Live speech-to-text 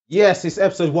Yes, it's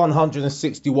episode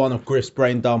 161 of Griff's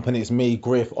Brain Dump, and it's me,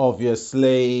 Griff,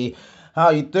 obviously. How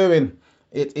you doing?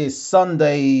 It is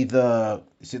Sunday Is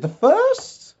it the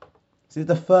 1st? Is it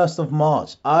the 1st of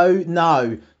March? Oh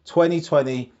no,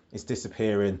 2020 is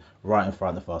disappearing right in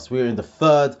front of us. We're in the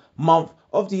third month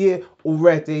of the year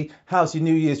already. How's your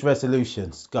New Year's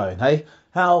resolutions going, hey?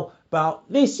 How about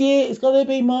this year? It's going to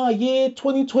be my year.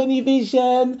 2020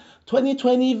 vision.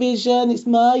 2020 vision. It's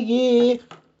my year.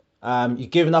 You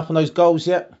giving up on those goals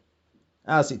yet?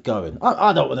 How's it going?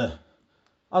 I don't want to.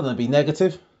 I don't want to be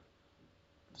negative.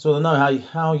 Just want to know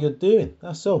how you're doing.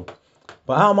 That's all.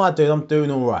 But how am I doing? I'm doing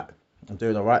all right. I'm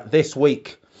doing all right. This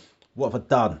week, what have I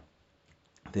done?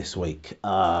 This week,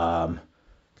 guess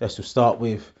we'll start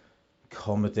with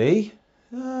comedy.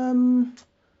 What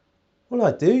did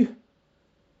I do?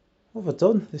 What have I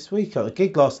done this week? I had a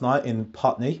gig last night in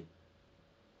Putney.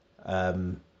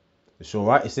 It's all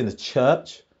right. It's in a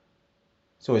church.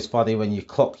 It's always funny when you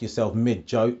clock yourself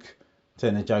mid-joke,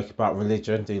 telling a joke about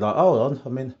religion. Do you like, hold on,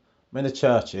 I'm in a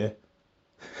church here.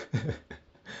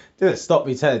 Didn't stop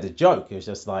me telling the joke. It was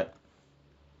just like,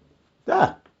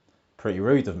 pretty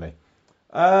rude of me.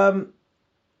 What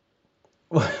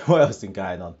else been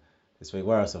going on this week?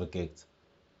 Where else have I gigged?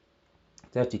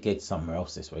 Did I actually gig somewhere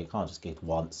else this week? I can't just gig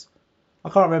once. I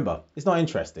can't remember. It's not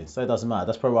interesting, so it doesn't matter.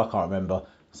 That's probably why I can't remember.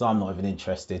 So I'm not even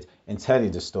interested in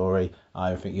telling the story. I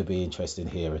don't think you'll be interested in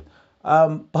hearing.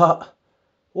 But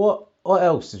what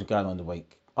else is going on in the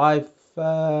week? I've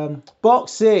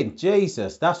boxing.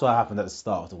 Jesus, that's what happened at the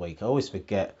start of the week. I always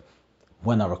forget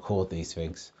when I record these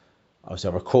things.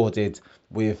 Obviously, I recorded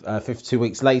with 52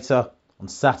 weeks later on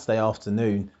Saturday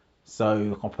afternoon,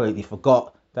 so I completely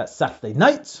forgot that Saturday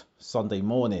night, Sunday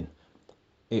morning,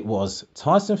 it was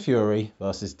Tyson Fury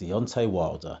versus Deontay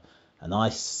Wilder, and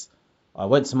I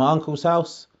went to my uncle's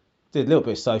house, did a little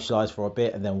bit of socialise for a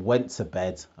bit, and then went to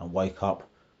bed and woke up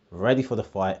ready for the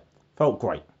fight. Felt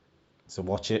great to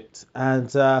watch it,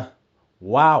 and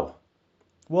wow,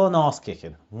 what an ass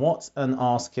kicking! What an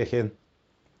ass kicking!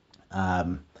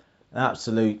 An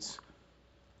absolute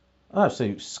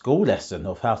school lesson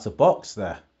of how to box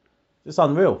there. It's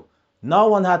unreal. No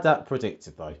one had that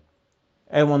predicted though.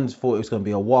 Everyone thought it was going to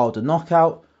be a Wilder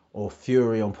knockout or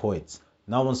Fury on points.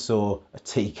 No one saw a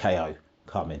TKO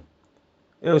coming.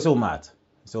 It was all mad.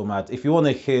 It's all mad. If you want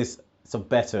to hear some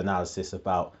better analysis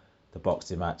about the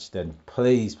boxing match, then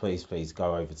please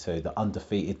go over to the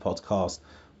Undefeated podcast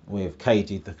with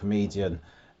KG the comedian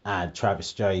and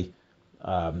Travis J.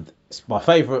 It's my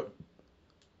favourite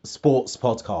sports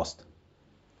podcast.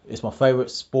 It's my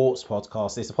favourite sports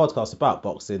podcast. It's a podcast about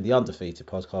boxing, the Undefeated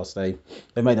podcast.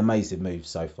 They made amazing moves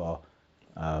so far.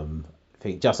 I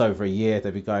think just over a year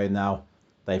they've been going now.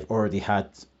 They've already had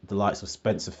the likes of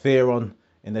Spencer Fear on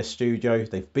in their studio.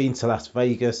 They've been to Las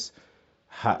Vegas,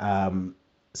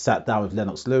 sat down with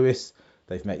Lennox Lewis.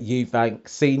 They've met Eubank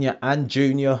Senior and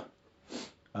Junior,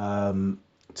 Tunde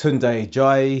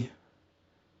Ajayi,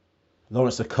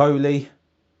 Lawrence Okoli,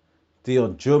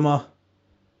 Dion Juma.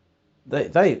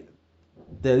 They're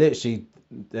literally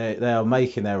they are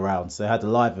making their rounds. They had a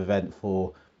live event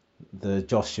for the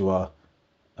Joshua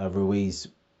Ruiz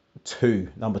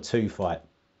number 2 fight.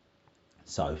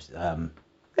 So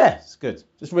yeah, it's good.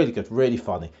 It's really good, really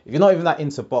funny. If you're not even that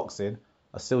into boxing,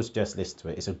 I still suggest listen to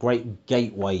it. It's a great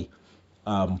gateway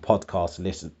podcast to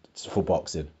listen for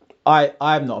boxing.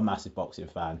 I'm not a massive boxing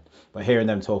fan, but hearing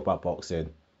them talk about boxing,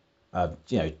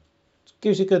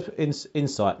 gives you good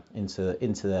insight into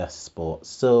their sport.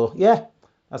 So yeah,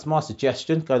 that's my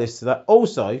suggestion. Go listen to that.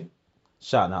 Also,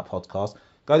 shouting out podcast.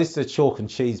 Go listen to the Chalk and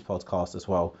Cheese podcast as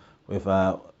well, with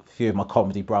a few of my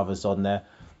comedy brothers on there.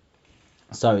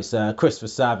 So it's Christopher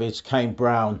Savage, Kane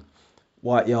Brown,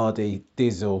 White Yardie,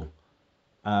 Dizzle,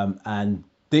 and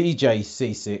DJ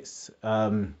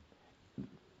C6.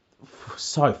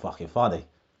 So fucking funny.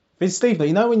 Vince Steve,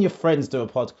 you know when your friends do a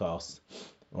podcast,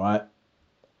 right?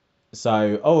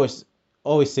 So always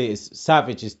see it as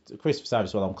Christopher Savage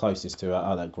is what I'm closest to out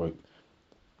of that group.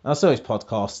 And I saw his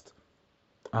podcast.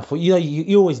 I thought,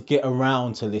 you always get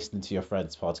around to listening to your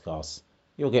friends' podcasts.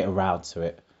 You'll get around to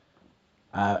it.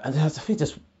 And I think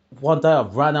just one day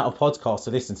I've ran out of podcasts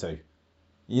to listen to.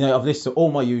 I've listened to all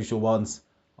my usual ones.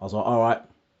 I was like, all right,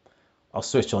 I'll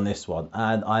switch on this one.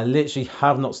 And I literally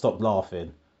have not stopped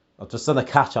laughing. I've just done a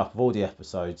catch up of all the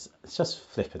episodes. It's just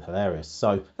flipping hilarious.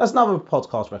 So that's another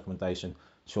podcast recommendation,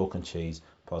 Chalk and Cheese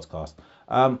podcast.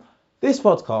 This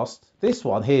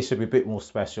one here should be a bit more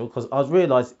special because I've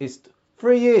realised it's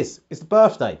 3 years. It's the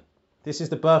birthday. This is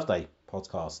the birthday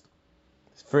podcast.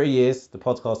 It's 3 years. The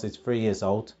podcast is 3 years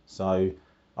old. So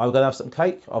I'm going to have some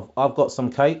cake. I've got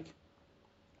some cake.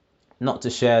 Not to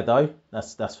share though.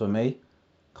 That's for me.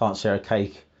 Can't share a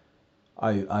cake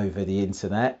over the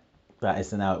internet. That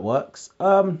isn't how it works.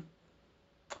 But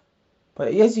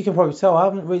as you can probably tell, I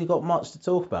haven't really got much to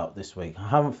talk about this week. I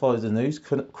haven't followed the news.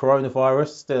 Coronavirus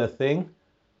still a thing.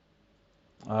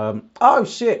 Oh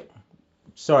shit!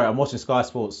 Sorry, I'm watching Sky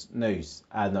Sports News,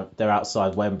 and they're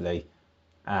outside Wembley,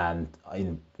 and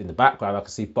in the background I can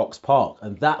see Box Park,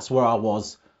 and that's where I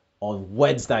was on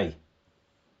Wednesday.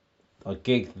 I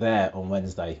gigged there on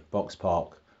Wednesday, Box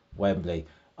Park, Wembley.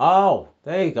 Oh,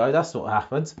 there you go. That's what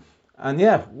happened. And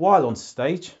yeah, while on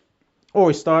stage,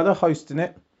 Ori Styler hosting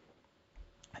it.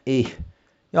 He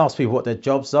asked people what their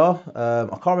jobs are. I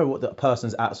can't remember what the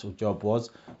person's actual job was,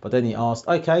 but then he asked,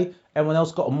 okay, anyone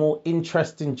else got a more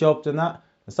interesting job than that?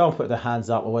 And someone put their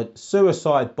hands up and went,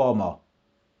 suicide bomber.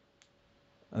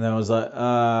 And then I was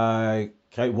like,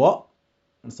 okay, what?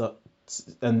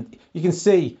 And you can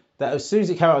see that as soon as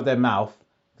it came out of their mouth,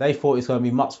 they thought it was going to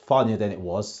be much funnier than it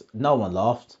was. No one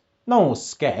laughed. No one was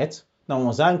scared. No one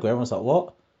was angry. Everyone was like,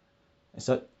 what? It's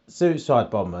like,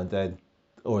 suicide bomber. And then,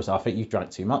 or I think you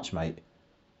drank too much, mate.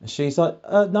 And she's like,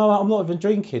 no, I'm not even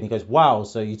drinking. He goes, wow,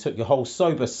 so you took your whole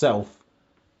sober self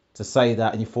to say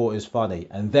that and you thought it was funny.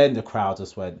 And then the crowd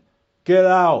just went, get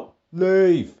out,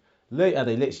 leave. And they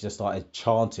literally just started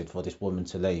chanting for this woman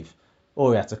to leave.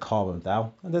 Or he had to calm them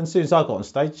down. And then as soon as I got on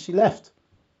stage, she left.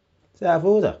 It's out of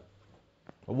order.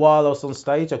 While I was on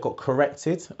stage, I got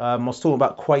corrected. I was talking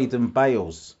about Quaden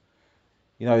Bales.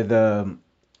 You know, the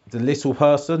little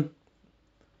person.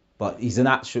 But he's an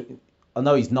actual... I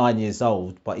know he's 9 years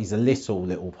old, but he's a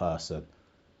little person.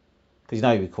 Because you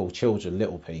know we call children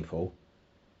little people.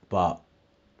 But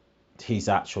he's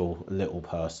actual little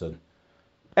person.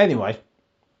 Anyway,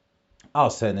 I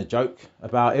was saying a joke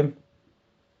about him.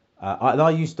 And I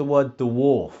used the word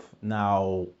dwarf.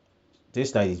 Now,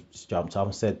 this lady just jumped up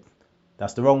and said,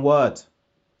 that's the wrong word.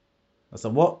 I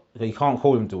said, what? You can't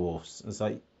call them dwarfs. I was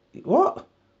like, what?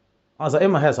 I was like,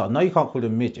 in my head, I was like, no, you can't call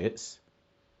them midgets.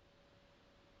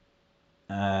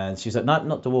 And she's like, no,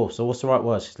 not dwarfs. So what's the right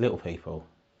word? She's little people.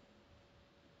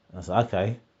 And I was like,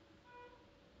 okay.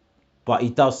 But he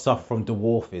does suffer from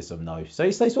dwarfism, though. So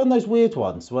it's one of those weird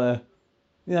ones where,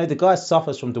 you know, the guy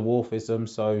suffers from dwarfism,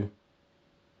 so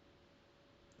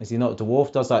is he not a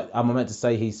dwarf? Am I meant to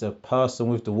say he's a person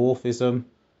with dwarfism?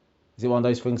 Is it one of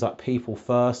those things like people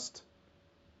first?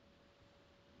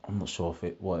 I'm not sure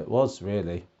what it was,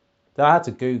 really. Then I had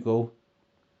to Google,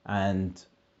 and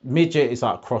midget is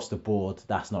like across the board.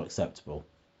 That's not acceptable.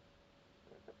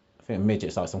 I think midget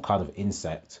is like some kind of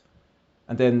insect.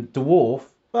 And then dwarf,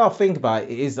 well, think about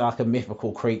it, it is like a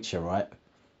mythical creature, right?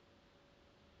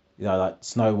 You know, like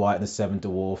Snow White and the Seven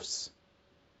Dwarfs.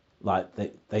 Like,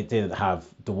 they didn't have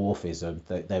dwarfism.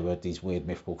 They were these weird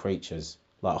mythical creatures,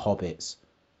 like hobbits.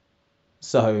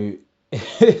 So,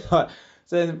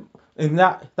 so in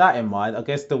that in mind, I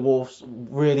guess dwarfs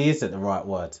really isn't the right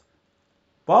word.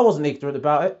 But I wasn't ignorant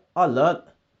about it. I learnt.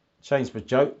 Changed for a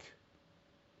joke.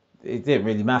 It didn't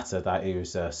really matter that he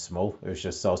was small. It was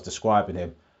just I was describing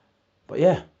him. But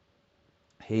yeah,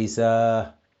 his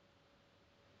mum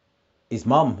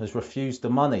has refused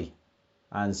the money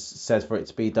and said for it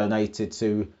to be donated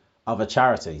to other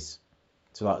charities,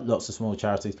 to like lots of small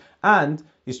charities. And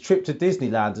his trip to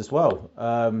Disneyland as well.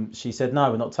 She said,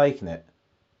 no, we're not taking it.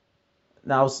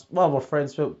 Now, one of my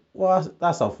friends went, well,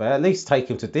 that's unfair. At least take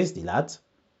him to Disneyland.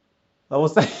 I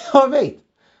was saying, I mean,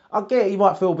 I get it, you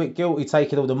might feel a bit guilty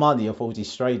taking all the money off all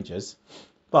these strangers.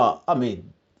 But, I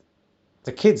mean,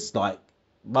 the kid's like,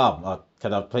 Mum,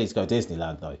 can I please go to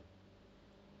Disneyland though?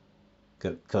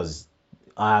 Because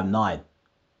I am 9.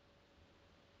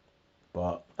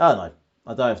 But, I don't know. I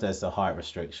don't know if there's a height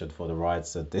restriction for the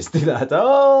rides at Disneyland.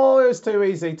 Oh, it was too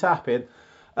easy tapping.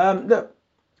 Look,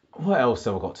 what else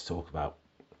have I got to talk about?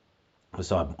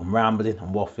 So I'm rambling,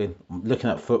 I'm waffling, I'm looking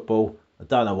at football. I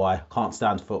don't know why. I can't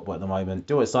stand football at the moment.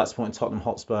 Do it's like supporting Tottenham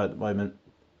Hotspur at the moment.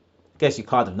 I guess you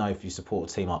kind of know if you support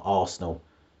a team like Arsenal.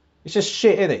 It's just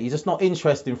shit, innit? You're just not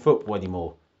interested in football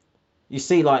anymore. You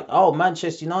see like, oh,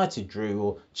 Manchester United drew,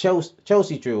 or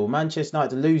Chelsea drew, or Manchester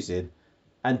United losing.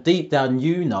 And deep down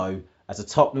you know, as a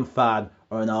Tottenham fan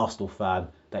or an Arsenal fan,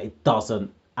 that it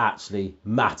doesn't actually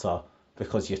matter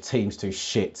because your team's too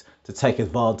shit to take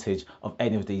advantage of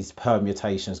any of these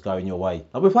permutations going your way.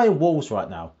 Like, we're playing Wolves right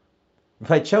now. We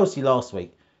played Chelsea last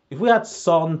week. If we had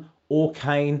Son or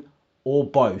Kane or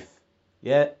both,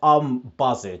 yeah, I'm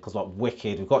buzzing because like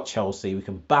wicked. We've got Chelsea. We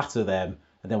can batter them,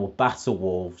 and then we'll batter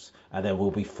Wolves, and then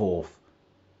we'll be 4th.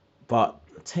 But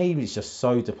the team is just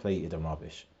so depleted and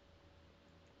rubbish.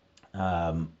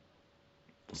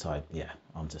 So yeah,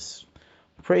 I'm just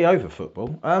pretty over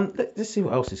football. Let's see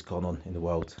what else has gone on in the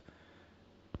world.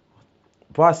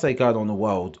 But I say going on in the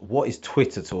world, what is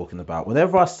Twitter talking about?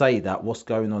 Whenever I say that, what's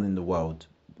going on in the world,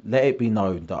 let it be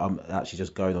known that I'm actually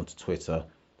just going onto Twitter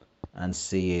and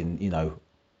seeing,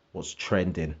 what's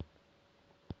trending.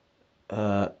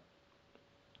 Well,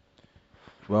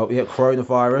 yeah,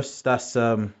 coronavirus.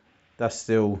 That's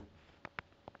still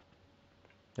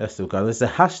going. There's a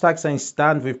hashtag saying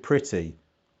 "Stand with Pretty."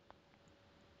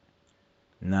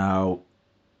 Now,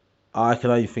 I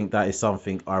can only think that is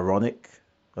something ironic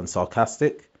and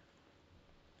sarcastic.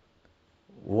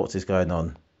 What is going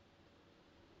on?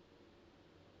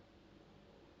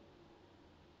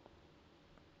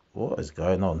 What is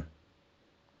going on?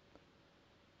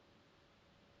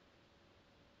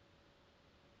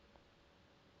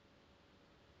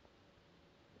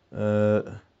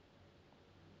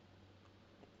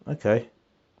 Okay.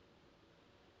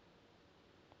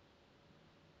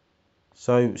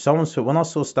 So when I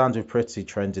saw Stand with Pretty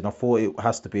trending, I thought it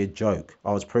has to be a joke.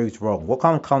 I was proved wrong. What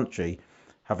kind of country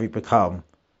have we become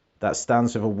that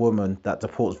stands with a woman that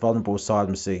deports vulnerable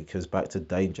asylum seekers back to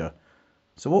danger?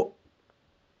 So what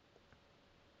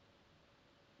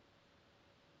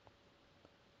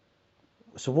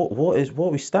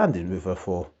are we standing with her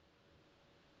for?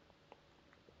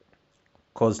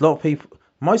 Because a lot of people,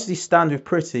 most of these Stand with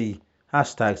Pretty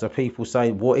hashtags are people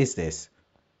saying, "What is this?"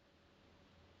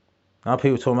 Now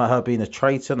people talking about her being a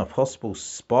traitor and a possible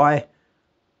spy.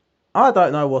 I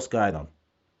don't know what's going on.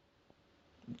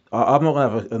 I'm not gonna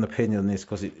have an opinion on this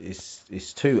because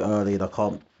it's too early and I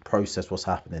can't process what's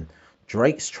happening.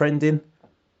 Drake's trending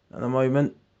at the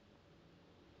moment.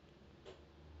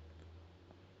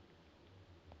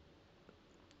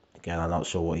 Again, I'm not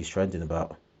sure what he's trending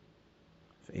about.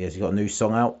 He's got a new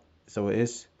song out. So it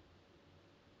is.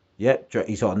 Yep,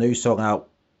 he's got a new song out.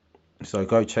 So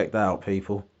go check that out,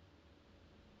 people.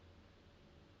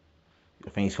 I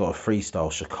think he's got a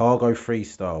freestyle. Chicago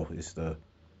Freestyle is the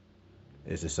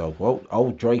song. Well,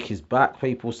 old Drake is back.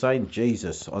 People saying,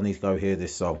 Jesus, I need to go hear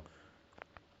this song.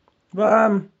 But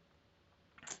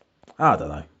I don't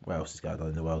know what else is going on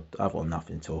in the world. I've got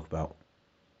nothing to talk about.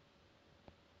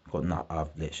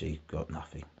 I've literally got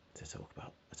nothing to talk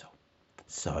about at all.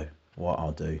 So what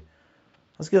I'll do,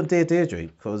 let's get on Dear Deirdre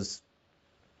because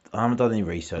I haven't done any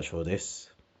research for this.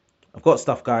 I've got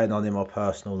stuff going on in my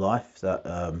personal life that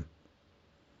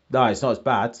no, it's not as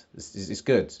bad. It's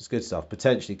good. It's good stuff.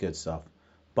 Potentially good stuff.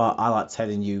 But I like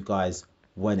telling you guys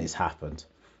when it's happened.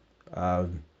 I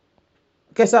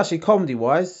guess actually comedy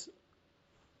wise,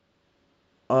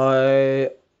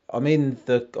 I'm in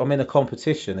a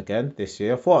competition again this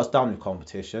year. I thought I was done with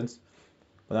competitions,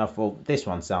 but I thought this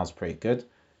one sounds pretty good.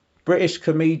 British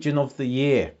Comedian of the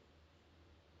Year.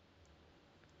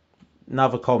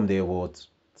 Another comedy award.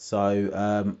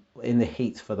 So in the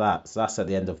heat for that. So that's at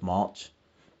the end of March.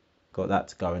 Got that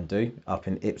to go and do up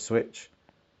in Ipswich.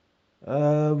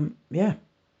 Yeah. Do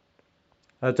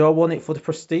I want it for the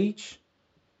prestige?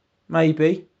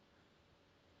 Maybe.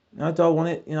 Do I want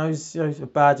it? It's a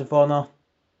badge of honour.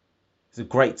 It's a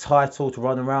great title to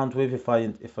run around with if I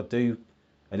do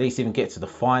at least even get to the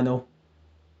final.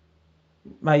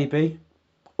 Maybe.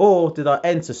 Or did I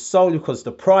enter solely because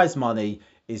the prize money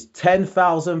is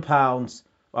 £10,000?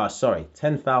 Oh, sorry,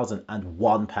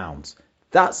 £10,001.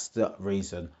 That's the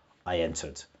reason I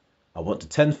entered. I want the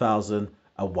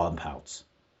 £10,001.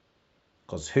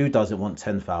 Because who doesn't want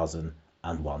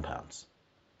 £10,001?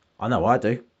 I know I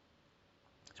do.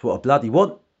 It's what I bloody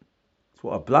want. It's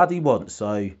what I bloody want.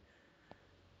 So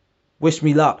wish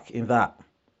me luck in that.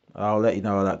 I'll let you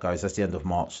know how that goes. That's the end of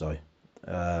March though.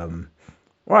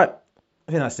 Right.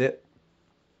 I think that's it.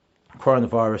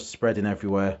 Coronavirus spreading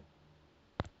everywhere.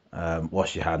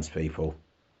 Wash your hands, people.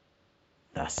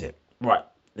 That's it. Right.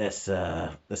 Let's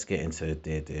get into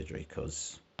Dear Deirdre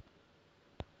because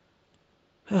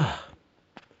there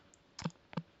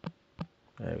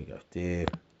we go. Dear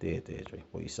Deirdre,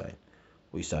 what are you saying?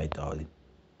 What are you saying, darling?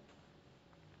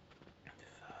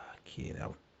 Fuck you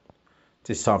know.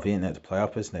 It's time for the internet to play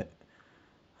up, isn't it?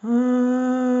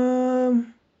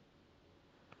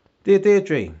 Dear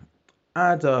Deirdre, I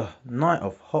had a night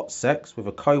of hot sex with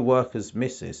a co-worker's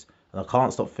missus, and I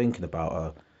can't stop thinking about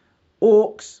her.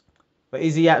 Orcs, but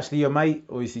is he actually your mate,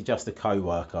 or is he just a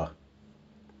co-worker?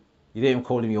 You didn't even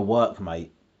call him your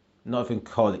workmate. Not even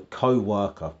call it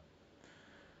co-worker.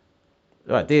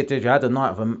 Right, dear Deirdre,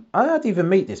 I had to even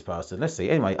meet this person. Let's see.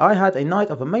 Anyway, I had a night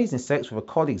of amazing sex with a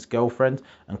colleague's girlfriend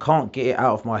and can't get it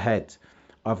out of my head.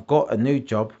 I've got a new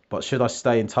job, but should I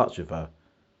stay in touch with her?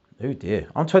 Oh dear.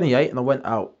 I'm 28 and I went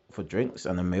out for drinks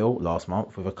and a meal last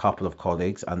month with a couple of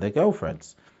colleagues and their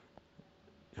girlfriends.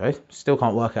 Okay, still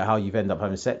can't work out how you've ended up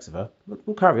having sex with her.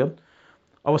 We'll carry on.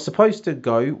 I was supposed to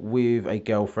go with a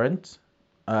girlfriend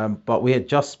But we had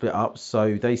just split up,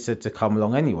 so they said to come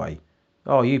along anyway.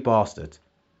 Oh, you bastard.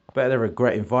 Better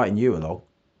regret inviting you along.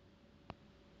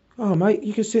 Oh, mate,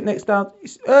 you can sit next down.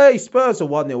 Hey, Spurs are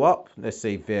 1-0 up. Let's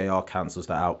see, VAR cancels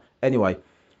that out. Anyway.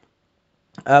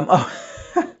 Oh,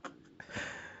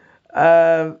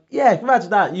 yeah, imagine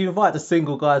that. You invite the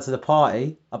single guy to the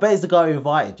party. I bet it's the guy who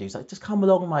invited you. He's like, just come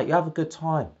along, mate. You have a good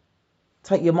time.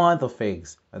 Take your mind off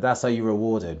things. And that's how you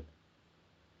reward him.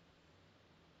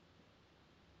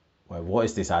 Wait, what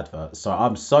is this advert? Sorry,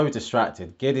 I'm so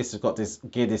distracted. Guinness has got this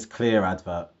Guinness Clear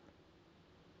advert.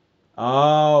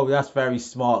 Oh, that's very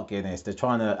smart, Guinness. They're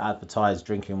trying to advertise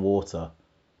drinking water,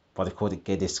 but they called it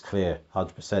Guinness Clear,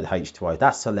 100% H2O.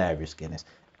 That's hilarious, Guinness.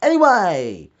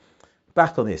 Anyway,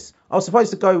 back on this. I was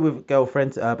supposed to go with a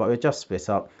girlfriend, but we just split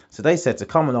up. So they said to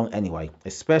come along anyway,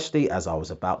 especially as I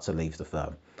was about to leave the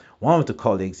firm. One of the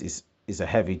colleagues is a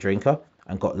heavy drinker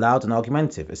and got loud and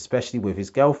argumentative, especially with his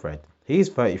girlfriend. He is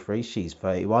 33, she's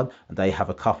 31, and they have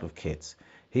a couple of kids.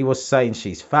 He was saying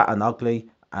she's fat and ugly,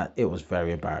 and it was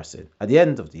very embarrassing. At the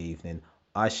end of the evening,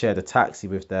 I shared a taxi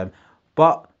with them,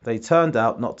 but they turned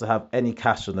out not to have any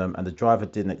cash on them, and the driver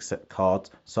didn't accept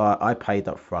cards, so I paid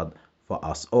up front for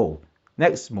us all.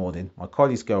 Next morning, my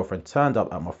colleague's girlfriend turned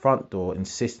up at my front door,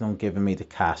 insisting on giving me the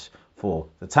cash for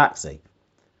the taxi.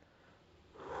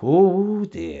 Oh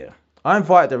dear. I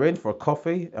invited her in for a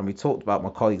coffee, and we talked about my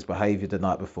colleague's behaviour the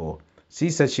night before. She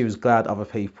said she was glad other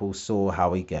people saw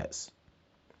how he gets.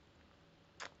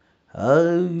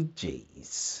 Oh,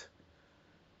 jeez.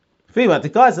 Think about it, the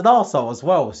guy's an arsehole as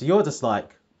well, so you're just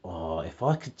like, oh, if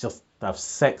I could just have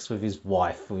sex with his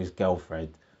wife or his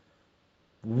girlfriend,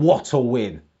 what a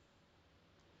win.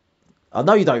 I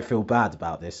know you don't feel bad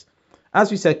about this. As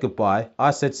we said goodbye,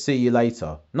 I said see you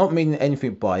later, not meaning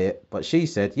anything by it, but she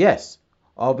said yes,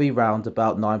 I'll be round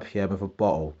about 9 p.m. with a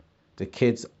bottle. The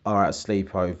kids are at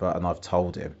sleepover and I've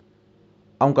told him.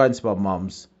 I'm going to my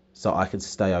mum's so I can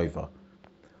stay over.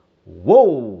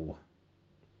 Whoa.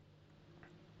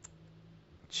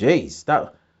 Jeez,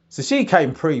 so she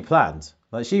came pre-planned.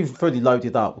 Like she fully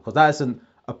loaded up, because that isn't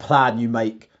a plan you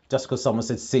make just because someone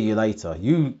said see you later.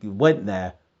 You went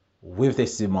there with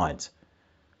this in mind.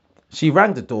 She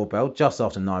rang the doorbell just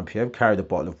after 9 p.m, carried a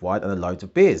bottle of wine and a load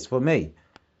of beers for me.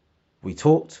 We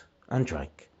talked and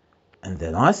drank, and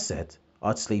then I said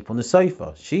I'd sleep on the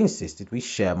sofa. She insisted we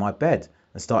share my bed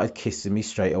and started kissing me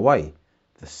straight away.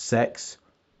 The sex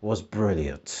was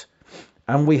brilliant,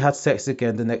 and we had sex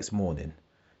again the next morning.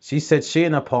 She said she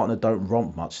and her partner don't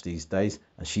romp much these days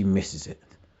and she misses it.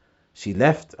 She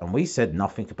left and we said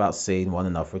nothing about seeing one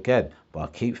another again, but I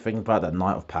keep thinking about that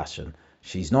night of passion.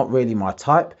 She's not really my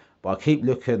type, but I keep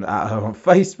looking at her on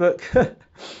Facebook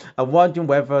and wondering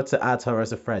whether to add her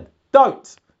as a friend.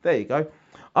 Don't! There you go.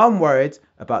 I'm worried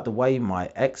about the way my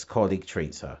ex-colleague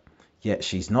treats her, yet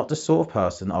she's not the sort of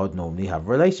person I would normally have a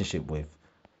relationship with.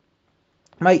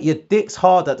 Mate, your dick's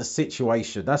hard at the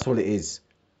situation. That's what it is.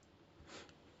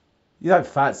 You don't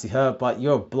fancy her, but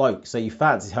you're a bloke, so you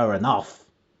fancy her enough.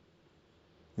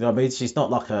 You know what I mean? She's not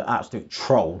like an absolute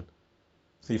troll.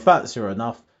 So you fancy her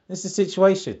enough. It's the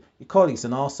situation. Your colleague's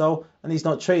an arsehole, and he's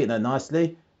not treating her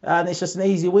nicely, and it's just an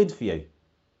easy win for you.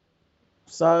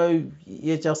 So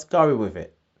you just go with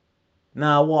it.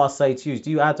 Now, what I say to you is, do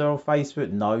you add her on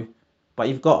Facebook? No. But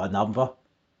you've got a number.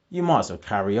 You might as well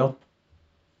carry on.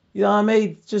 You know what I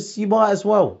mean? Just, you might as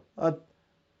well.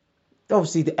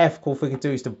 Obviously, the ethical thing to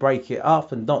do is to break it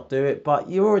up and not do it, but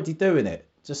you're already doing it.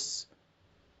 Just,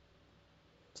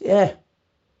 yeah,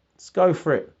 just go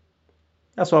for it.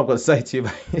 That's what I've got to say to you,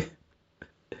 mate.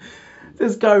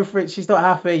 Just go for it. She's not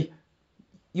happy.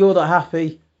 You're not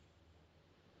happy.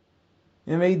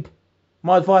 You know what I mean?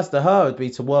 My advice to her would be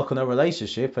to work on her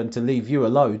relationship and to leave you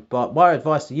alone. But my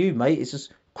advice to you, mate, is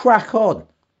just crack on.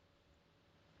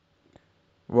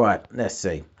 Right, let's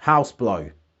see. House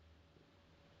blow.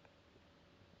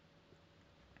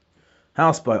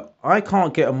 Houseboat, I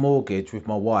can't get a mortgage with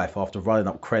my wife after running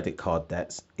up credit card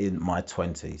debts in my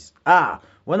 20s.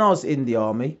 When I was in the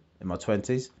army in my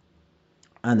 20s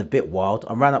and a bit wild,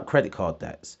 I ran up credit card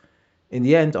debts. In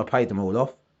the end, I paid them all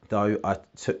off,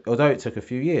 although it took a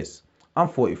few years. I'm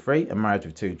 43 and married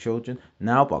with 2 children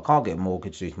now, but I can't get a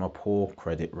mortgage due to my poor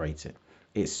credit rating.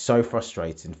 It's so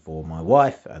frustrating for my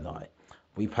wife and I.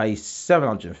 We pay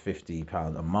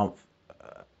 £750 a month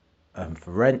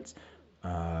for rent.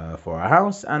 For our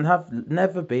house, and have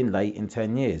never been late in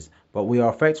 10 years, but we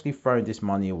are effectively throwing this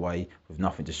money away with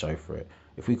nothing to show for it.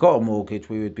 If we got a mortgage,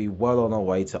 we would be well on our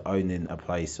way to owning a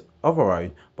place of our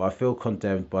own, but I feel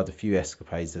condemned by the few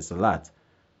escapades as a lad.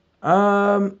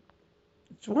 Why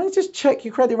don't you just check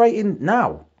your credit rating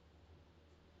now?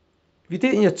 If you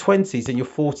did it in your 20s and you're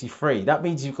 43, that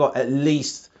means you've got at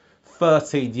least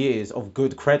 13 years of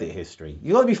good credit history.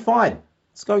 You've got to be fine.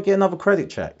 Let's go get another credit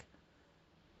check.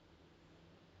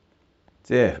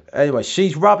 Yeah. Anyway,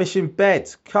 she's rubbish in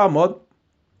bed. Come on.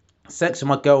 Sex with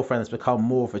my girlfriend has become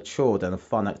more of a chore than a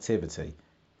fun activity.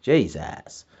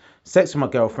 Jesus. Sex with my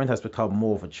girlfriend has become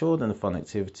more of a chore than a fun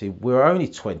activity. We're only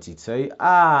 22.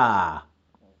 God.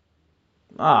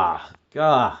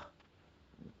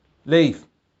 Leave.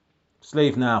 Just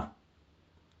leave now.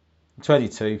 I'm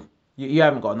 22. You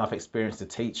haven't got enough experience to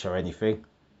teach her anything.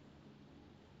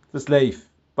 Just leave.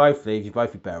 Both leave. You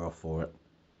both be better off for it.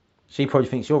 She probably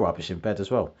thinks you're rubbish in bed as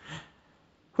well.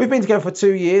 We've been together for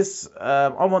 2 years.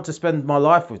 I want to spend my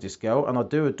life with this girl, and I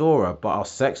do adore her, but our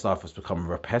sex life has become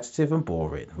repetitive and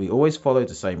boring. We always follow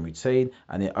the same routine,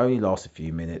 and it only lasts a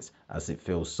few minutes as it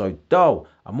feels so dull.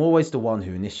 I'm always the one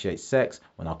who initiates sex.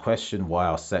 When I question why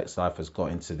our sex life has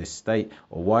got into this state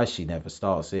or why she never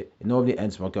starts it, it normally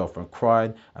ends with my girlfriend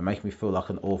crying and making me feel like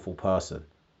an awful person.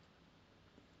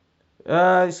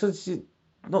 It's because she's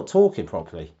not talking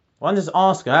properly. Why don't just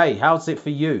ask her, hey, how's it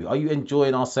for you? Are you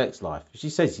enjoying our sex life? If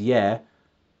she says yeah,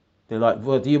 they're like,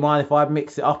 well, do you mind if I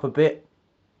mix it up a bit?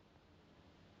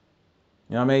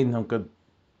 You know what I mean? I'm going to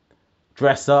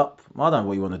dress up. I don't know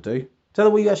what you want to do. Tell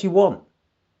her what you actually want.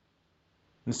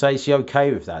 And say, is she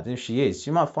okay with that? And if she is,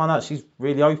 you might find out she's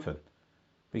really open.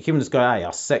 But you can just go, hey,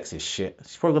 our sex is shit.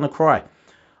 She's probably going to cry.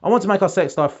 I want to make our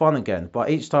sex life fun again, but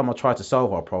each time I try to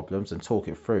solve our problems and talk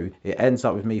it through, it ends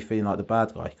up with me feeling like the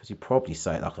bad guy, because you probably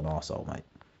say it like an arsehole, mate.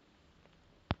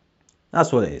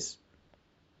 That's what it is.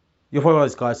 You're probably one of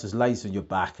those guys just lays on your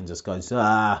back and just goes,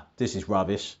 this is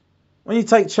rubbish. When you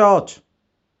take charge,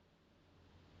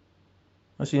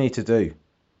 that's what you need to do.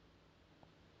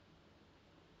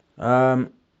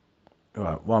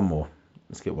 Right, one more.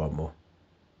 Let's get one more.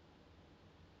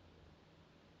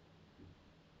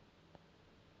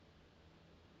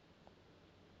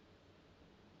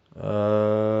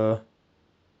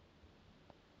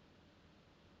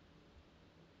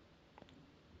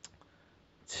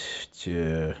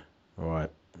 Yeah. Right.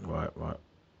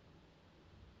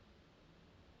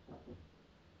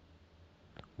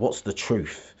 What's the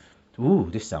truth? Ooh,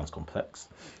 this sounds complex.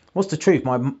 What's the truth?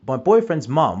 My boyfriend's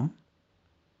mum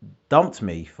dumped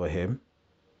me for him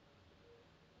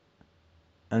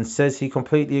and says he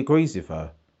completely agrees with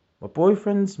her. My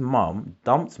boyfriend's mum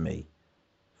dumped me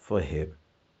for him.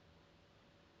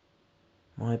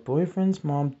 My boyfriend's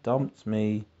mum dumped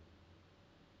me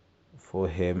for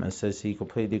him and says he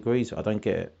completely agrees. I don't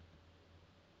get it.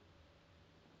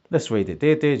 Let's read it.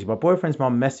 Dear Deirdre, my boyfriend's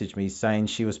mum messaged me saying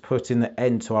she was putting an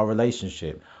end to our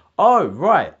relationship. Oh,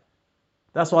 right.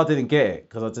 That's why I didn't get it,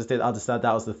 because I just didn't understand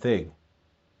that was the thing.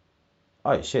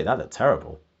 Oh, shit, that looked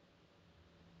terrible.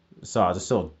 So I just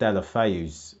saw Della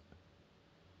Fayu's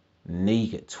knee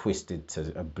get twisted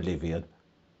to oblivion.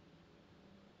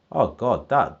 Oh, God,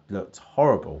 that looked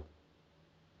horrible.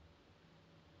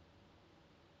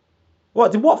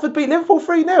 What, did Watford beat Liverpool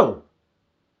 3-0?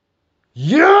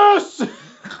 Yes!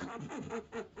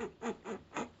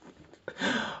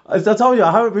 As I told you,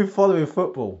 I haven't been following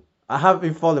football. I haven't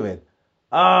been following.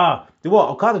 Do what?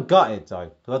 I'm kind of gutted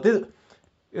though. I did.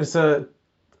 It was a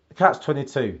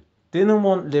catch-22. Didn't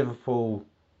want Liverpool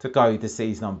to go the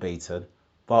season unbeaten,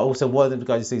 but I also wanted them to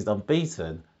go the season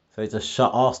unbeaten, so it just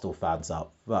shut Arsenal fans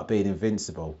up about being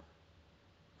invincible.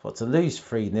 But to lose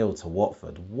 3-0 to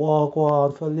Watford,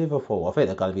 wagwan for Liverpool. I think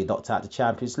they're going to be knocked out of the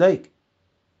Champions League.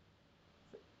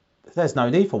 There's no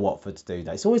need for Watford to do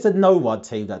that. It's always a no-one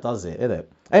team that does it, isn't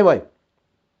it? Anyway,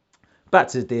 back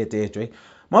to Dear Deirdre.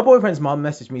 My boyfriend's mum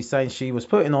messaged me saying she was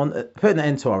putting an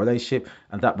end to our relationship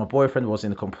and that my boyfriend was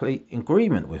in a complete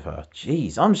agreement with her.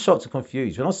 Jeez, I'm shocked and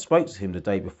confused. When I spoke to him the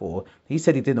day before, he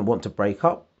said he didn't want to break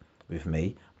up with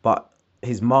me, but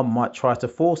his mum might try to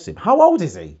force him. How old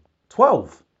is he?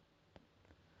 12.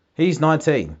 He's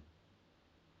 19.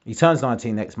 He turns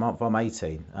 19 next month. I'm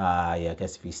 18. Yeah, I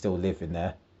guess if he's still living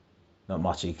there, not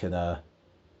much he can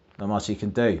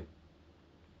do.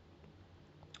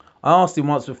 I asked him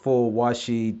once before why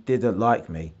she didn't like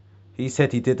me. He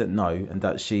said he didn't know and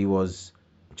that she was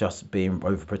just being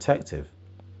overprotective.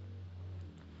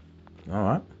 All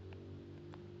right.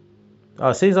 Oh,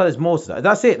 it seems like there's more to that.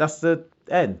 That's it. That's the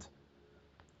end.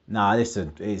 Nah,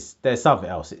 listen, there's something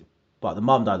else. But the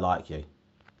mum don't like you.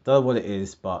 Don't know what it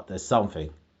is, but there's something.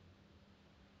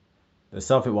 There's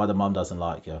something why the mum doesn't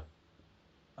like you.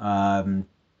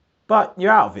 But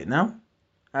you're out of it now.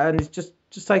 And it's just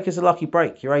take it as a lucky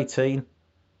break. You're 18.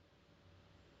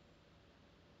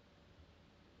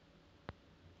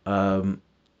 Oh,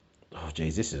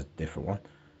 geez, this is a different one.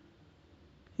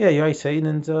 Yeah, you're 18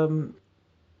 and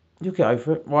You'll get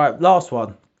over it. Right, last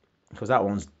one, because that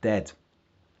one's dead.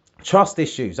 Trust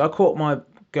issues. I caught my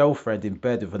girlfriend in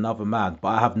bed with another man, but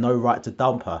I have no right to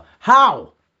dump her.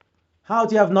 How? How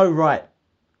do you have no right?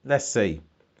 Let's see.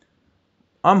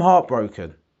 I'm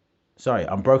heartbroken. Sorry,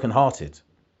 I'm broken-hearted.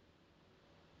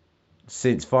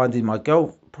 Since finding my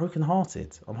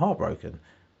broken-hearted. I'm heartbroken.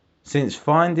 Since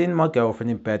finding my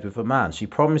girlfriend in bed with a man, she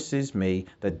promises me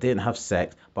they didn't have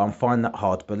sex, but I'm finding that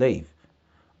hard to believe.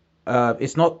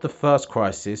 It's not the first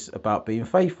crisis about being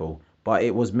faithful, but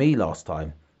it was me last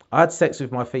time. I had sex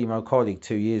with my female colleague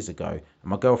 2 years ago, and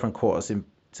my girlfriend caught us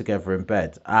together in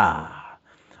bed.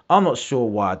 I'm not sure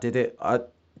why I did it.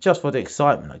 Just for the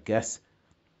excitement, I guess.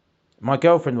 My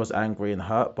girlfriend was angry and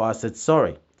hurt, but I said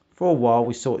sorry. For a while,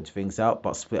 we sorted things out,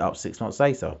 but split up 6 months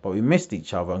later. But we missed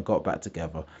each other and got back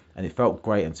together, and it felt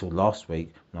great until last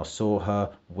week when I saw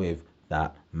her with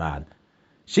that man.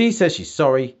 She says she's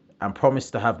sorry and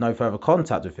promised to have no further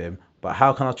contact with him, but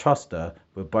how can I trust her?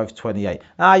 We're both 28.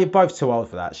 You're both too old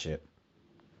for that shit.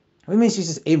 What do you mean she's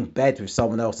just in bed with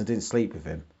someone else and didn't sleep with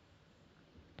him?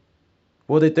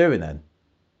 What are they doing then?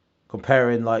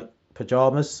 Comparing, like,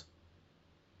 pyjamas?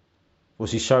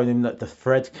 Was he showing him like the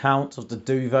thread count of the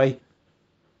duvet?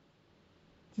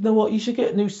 You know what? You should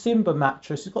get a new Simba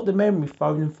mattress. It's got the memory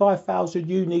foam and 5,000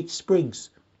 unique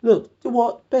springs. Look, you know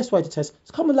what? Best way to test.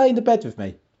 Just come and lay in the bed with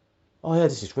me. Oh yeah,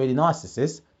 this is really nice. This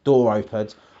is. Door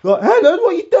opened. Like, Helen,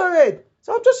 what are you doing?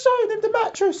 So I'm just showing him the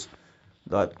mattress.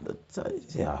 Like,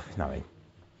 yeah, you know what I mean.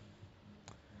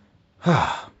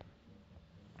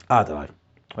 I don't know.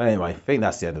 Well, anyway, I think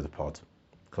that's the end of the pod.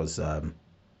 Because I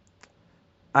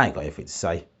ain't got anything to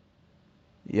say.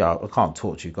 Yeah, I can't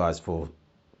talk to you guys for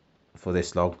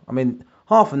this long. I mean,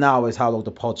 half an hour is how long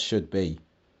the pod should be,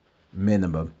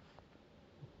 minimum.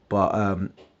 But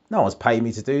no one's paying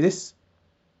me to do this.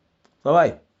 So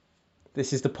hey,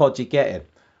 this is the pod you're getting.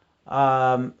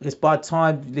 Because by the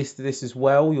time you listen to this as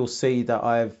well, you'll see that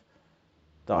I've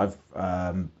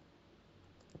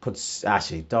put.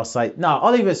 Actually, did I say no?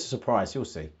 I'll leave it as a surprise. You'll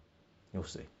see. I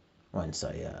won't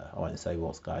say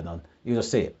what's going on. You'll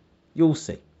see it. You'll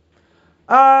see.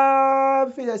 I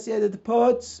think that's the end of the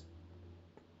pods.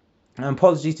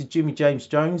 Apologies to Jimmy James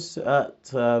Jones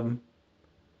at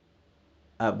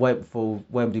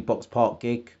Wembley Box Park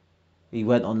gig. He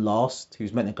went on last. He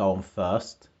was meant to go on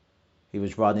first. He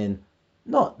was running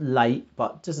not late,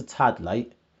 but just a tad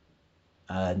late.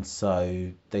 And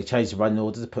so they changed the running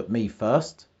order to put me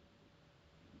first.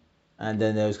 And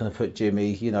then they was going to put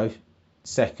Jimmy,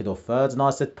 second or third, and I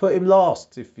said put him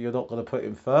last if you're not going to put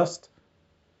him first,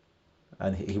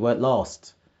 and he went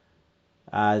last,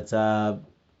 and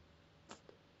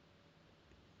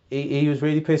he was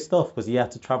really pissed off because he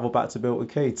had to travel back to Milton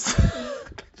Keynes.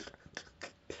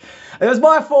 It was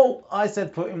my fault. I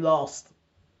said put him last.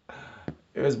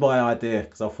 It was my idea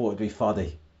because I thought it'd be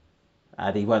funny,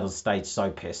 and he went on stage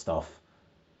so pissed off,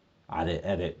 and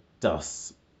it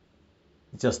just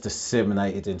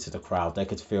disseminated into the crowd. They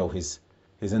could feel his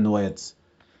annoyance.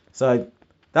 So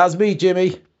that was me,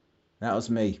 Jimmy. That was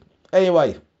me.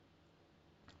 Anyway,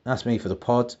 that's me for the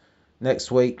pod.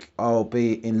 Next week I'll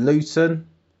be in Luton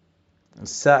on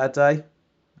Saturday,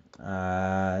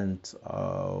 and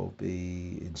I'll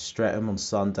be in Streatham on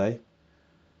Sunday.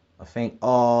 I think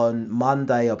on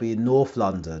Monday I'll be in North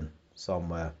London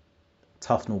somewhere,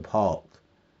 Tufnell Park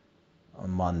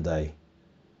on Monday,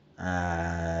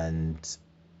 and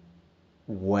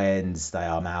Wednesday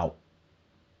I'm out.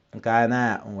 I'm going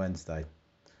out on Wednesday.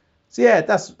 So yeah,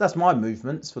 that's my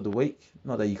movements for the week.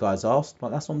 Not that you guys asked, but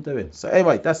that's what I'm doing. So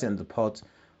anyway, that's the end of the pod.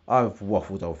 I've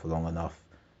waffled on for long enough,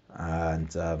 and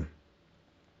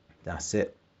that's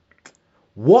it.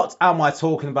 What am I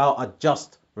talking about? I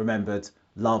just remembered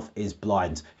Love is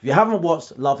Blind. If you haven't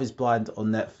watched Love is Blind on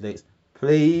Netflix,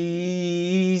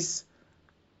 please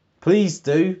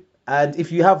do. And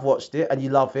if you have watched it and you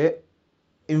love it,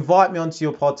 invite me onto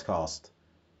your podcast.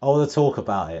 I want to talk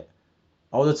about it.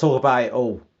 I want to talk about it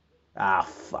all.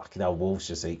 Fucking hell, Wolves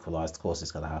just equalised. Of course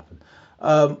it's going to happen.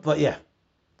 But yeah,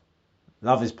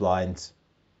 Love is Blind.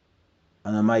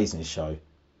 An amazing show.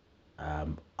 I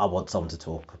want someone to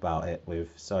talk about it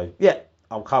with. So yeah,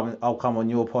 I'll come on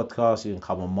your podcast. You can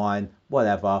come on mine.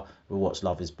 Whatever. We'll watch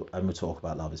and we'll talk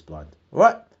about Love is Blind. All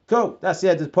right, cool. That's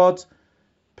the end of the pod.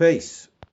 Peace.